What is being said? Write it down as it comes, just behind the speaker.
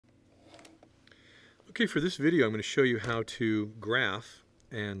Okay, for this video I'm going to show you how to graph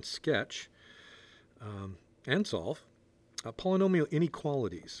and sketch and solve polynomial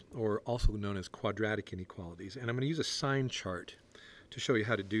inequalities, or also known as quadratic inequalities. And I'm going to use a sign chart to show you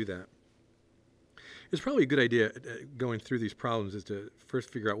how to do that. It's probably a good idea going through these problems is to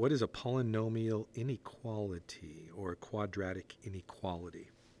first figure out what is a polynomial inequality or a quadratic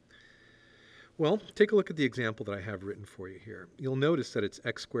inequality. Well, take a look at the example that I have written for you here. You'll notice that it's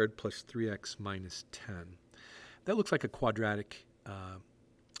x squared plus 3x minus 10. That looks like a quadratic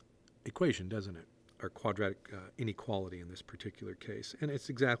equation, doesn't it? Or quadratic inequality in this particular case. And it's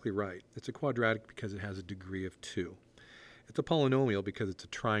exactly right. It's a quadratic because it has a degree of 2. It's a polynomial because it's a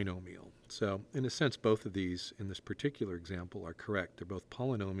trinomial. So, in a sense, both of these in this particular example are correct. They're both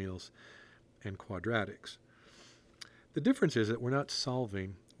polynomials and quadratics. The difference is that we're not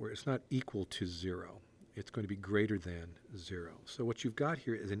solving where it's not equal to 0. It's going to be greater than 0. So what you've got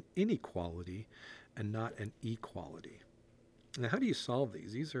here is an inequality and not an equality. Now, how do you solve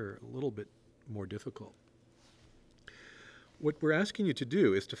these? These are a little bit more difficult. What we're asking you to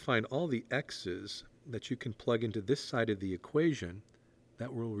do is to find all the x's that you can plug into this side of the equation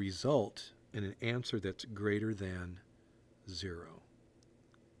that will result in an answer that's greater than 0.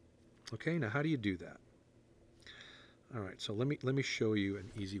 Okay, now how do you do that? All right, so let me show you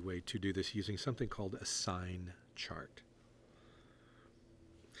an easy way to do this using something called a sign chart.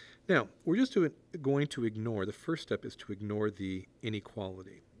 Now, we're just going to ignore, the first step is to ignore the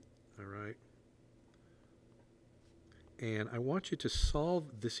inequality, all right? And I want you to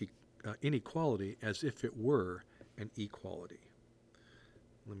solve this inequality as if it were an equality.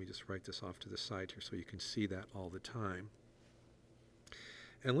 Let me just write this off to the side here so you can see that all the time.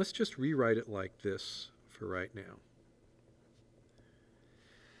 And let's just rewrite it like this for right now.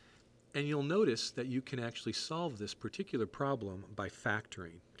 And you'll notice that you can actually solve this particular problem by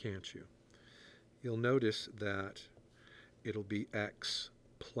factoring, can't you? You'll notice that it'll be x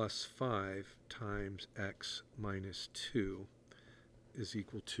plus 5 times x minus 2 is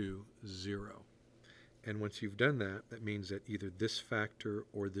equal to 0. And once you've done that, that means that either this factor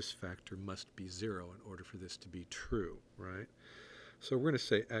or this factor must be 0 in order for this to be true, right? So we're going to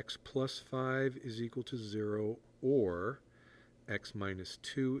say x plus 5 is equal to 0, or x minus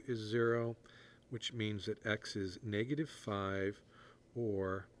 2 is 0, which means that x is negative 5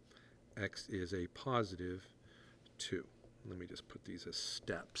 or x is a positive 2. Let me just put these as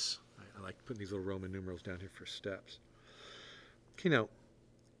steps. I like putting these little Roman numerals down here for steps. Okay, now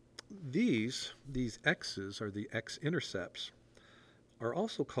these x's, or the x-intercepts, are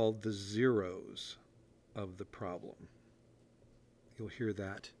also called the zeros of the problem. You'll hear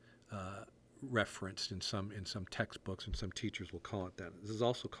that referenced in some textbooks, and some teachers will call it that. This is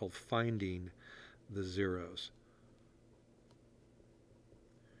also called finding the zeros.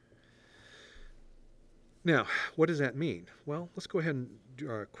 Now, what does that mean? Well, let's go ahead and do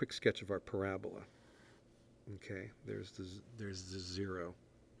a quick sketch of our parabola. Okay, there's the 0.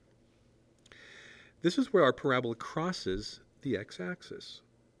 This is where our parabola crosses the x-axis.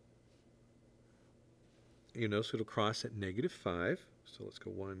 You know, so it'll cross at negative 5. So let's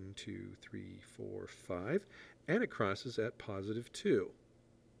go 1, 2, 3, 4, 5. And it crosses at positive 2.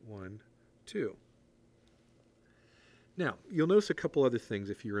 1, 2. Now, you'll notice a couple other things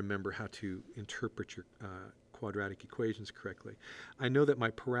if you remember how to interpret your quadratic equations correctly. I know that my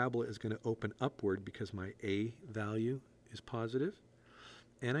parabola is going to open upward because my a value is positive.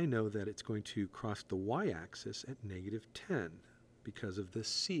 And I know that it's going to cross the y-axis at negative 10 because of the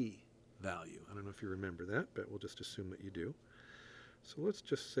c value. I don't know if you remember that, but we'll just assume that you do. So let's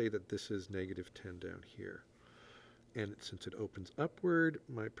just say that this is negative 10 down here. And since it opens upward,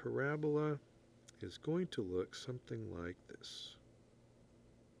 my parabola is going to look something like this.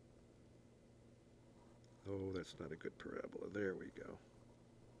 Oh, that's not a good parabola. There we go.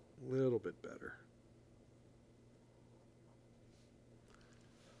 A little bit better.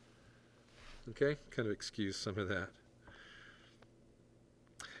 Okay, kind of excuse some of that.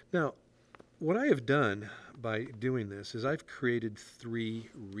 Now, what I have done by doing this is I've created 3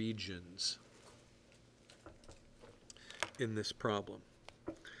 regions in this problem.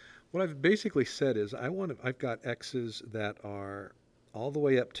 What I've basically said is I've got x's that are all the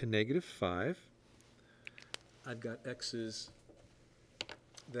way up to negative 5. I've got x's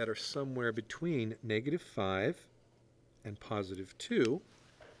that are somewhere between negative 5 and positive 2.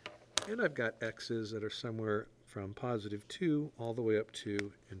 And I've got x's that are somewhere from positive 2 all the way up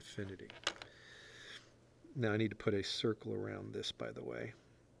to infinity. Now I need to put a circle around this, by the way,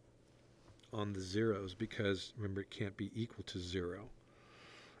 on the zeros, because remember, it can't be equal to 0.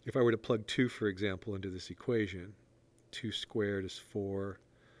 If I were to plug 2, for example, into this equation, 2 squared is 4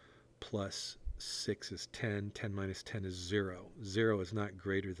 plus 6 is 10. 10 minus 10 is 0. 0 is not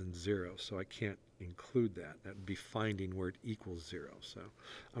greater than 0, so I can't include that. That would be finding where it equals 0. So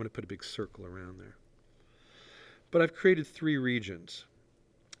I'm going to put a big circle around there. But I've created 3 regions.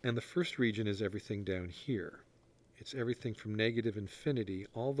 And the first region is everything down here. It's everything from negative infinity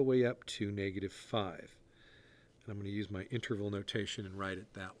all the way up to negative 5. And I'm going to use my interval notation and write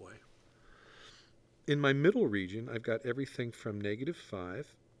it that way. In my middle region, I've got everything from negative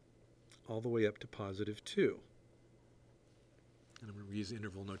 5 all the way up to positive 2. And I'm going to use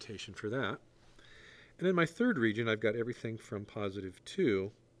interval notation for that. And in my third region, I've got everything from positive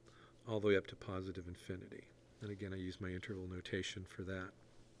 2 all the way up to positive infinity. And again, I use my interval notation for that.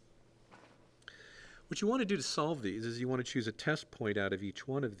 What you want to do to solve these is you want to choose a test point out of each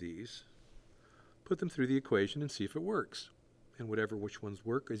one of these, put them through the equation, and see if it works. And which ones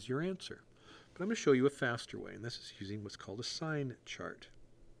work is your answer. But I'm going to show you a faster way, and this is using what's called a sign chart.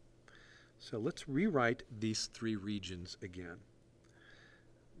 So let's rewrite these 3 regions again.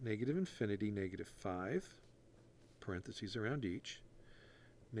 Negative infinity, negative 5, parentheses around each.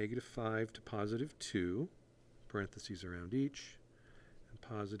 Negative 5 to positive 2, parentheses around each. And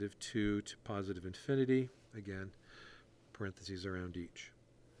positive 2 to positive infinity, again, parentheses around each.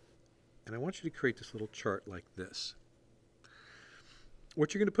 And I want you to create this little chart like this.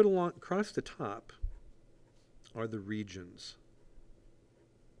 What you're going to put across the top are the regions.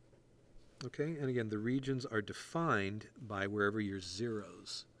 Okay, and again, the regions are defined by wherever your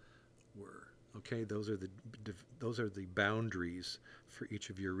zeros were. Okay, those are the boundaries for each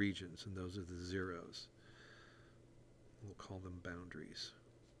of your regions, and those are the zeros. We'll call them boundaries.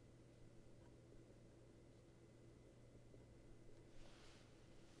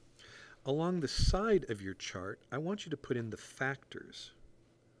 Along the side of your chart, I want you to put in the factors.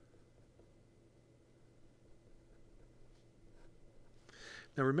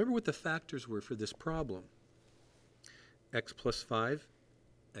 Now remember what the factors were for this problem. X plus 5,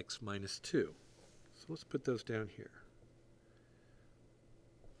 x minus 2. So let's put those down here.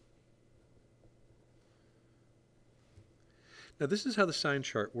 Now this is how the sign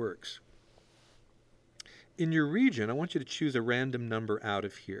chart works. In your region, I want you to choose a random number out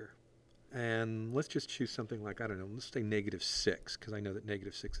of here. And let's just choose something like, I don't know, let's say negative 6, because I know that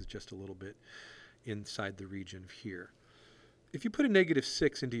negative 6 is just a little bit inside the region of here. If you put a negative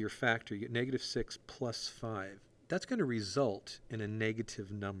 6 into your factor, you get negative 6 plus 5. That's going to result in a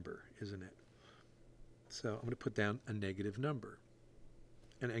negative number, isn't it? So I'm going to put down a negative number.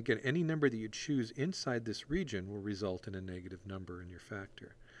 And again, any number that you choose inside this region will result in a negative number in your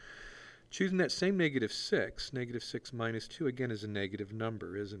factor. Choosing that same negative 6 minus 2, again, is a negative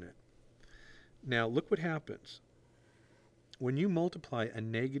number, isn't it? Now look what happens. When you multiply a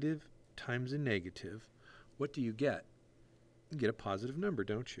negative times a negative, what do you get? You get a positive number,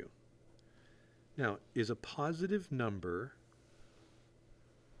 don't you? Now, is a positive number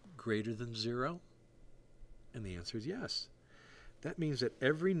greater than 0? And the answer is yes. That means that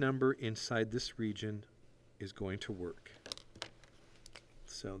every number inside this region is going to work.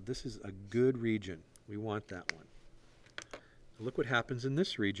 So this is a good region. We want that one. Look what happens in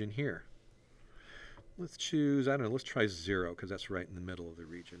this region here. Let's choose, I don't know, let's try 0, because that's right in the middle of the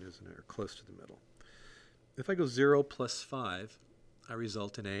region, isn't it? Or close to the middle. If I go 0 plus 5, I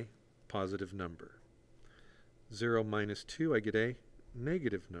result in a positive number. 0 minus 2, I get a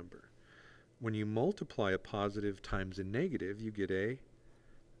negative number. When you multiply a positive times a negative, you get a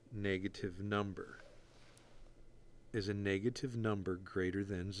negative number. Is a negative number greater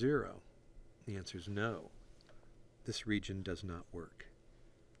than 0? The answer is no. This region does not work.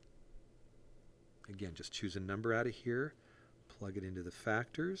 Again, just choose a number out of here, plug it into the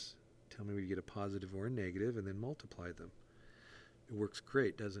factors, tell me whether you get a positive or a negative, and then multiply them. It works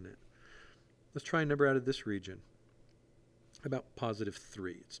great, doesn't it? Let's try a number out of this region. How about positive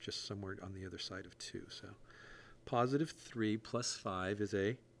 3? It's just somewhere on the other side of 2. So positive 3 plus 5 is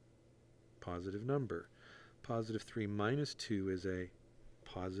a positive number. Positive 3 minus 2 is a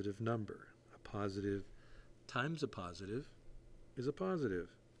positive number. A positive times a positive is a positive.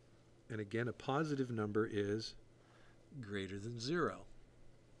 And again, a positive number is greater than 0.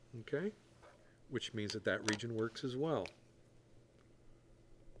 Okay? Which means that that region works as well.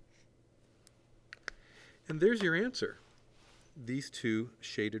 And there's your answer. These 2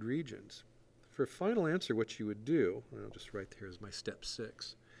 shaded regions. For a final answer, what you would do, and I'll just write here as my step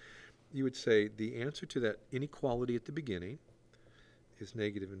 6, you would say the answer to that inequality at the beginning is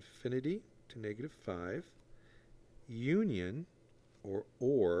negative infinity to negative 5, union,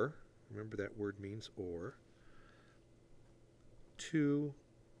 or, remember that word means or, to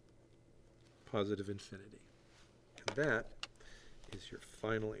positive infinity. And that is your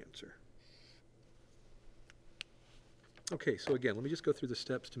final answer. Okay, so again, let me just go through the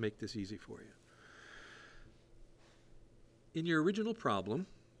steps to make this easy for you. In your original problem,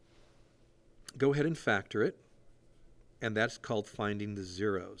 go ahead and factor it, and that's called finding the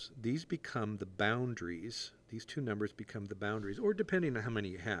zeros. These become the boundaries. These two numbers become the boundaries, or depending on how many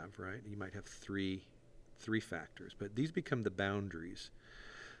you have, right? You might have three factors, but these become the boundaries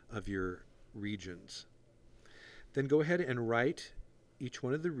of your regions. Then go ahead and write each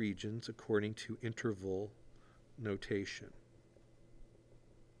one of the regions according to interval notation.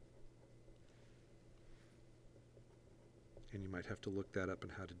 And you might have to look that up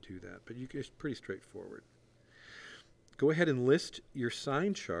and how to do that, but it's pretty straightforward. Go ahead and list your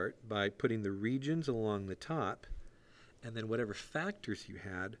sign chart by putting the regions along the top and then whatever factors you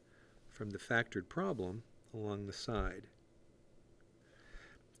had from the factored problem along the side.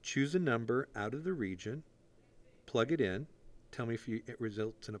 Choose a number out of the region, plug it in, tell me if it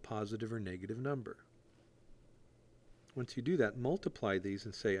results in a positive or negative number. Once you do that, multiply these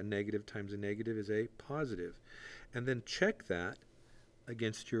and say a negative times a negative is a positive. And then check that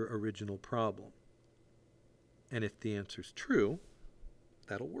against your original problem. And if the answer's true,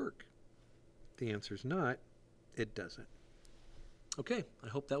 that'll work. If the answer's not, it doesn't. Okay, I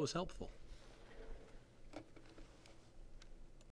hope that was helpful.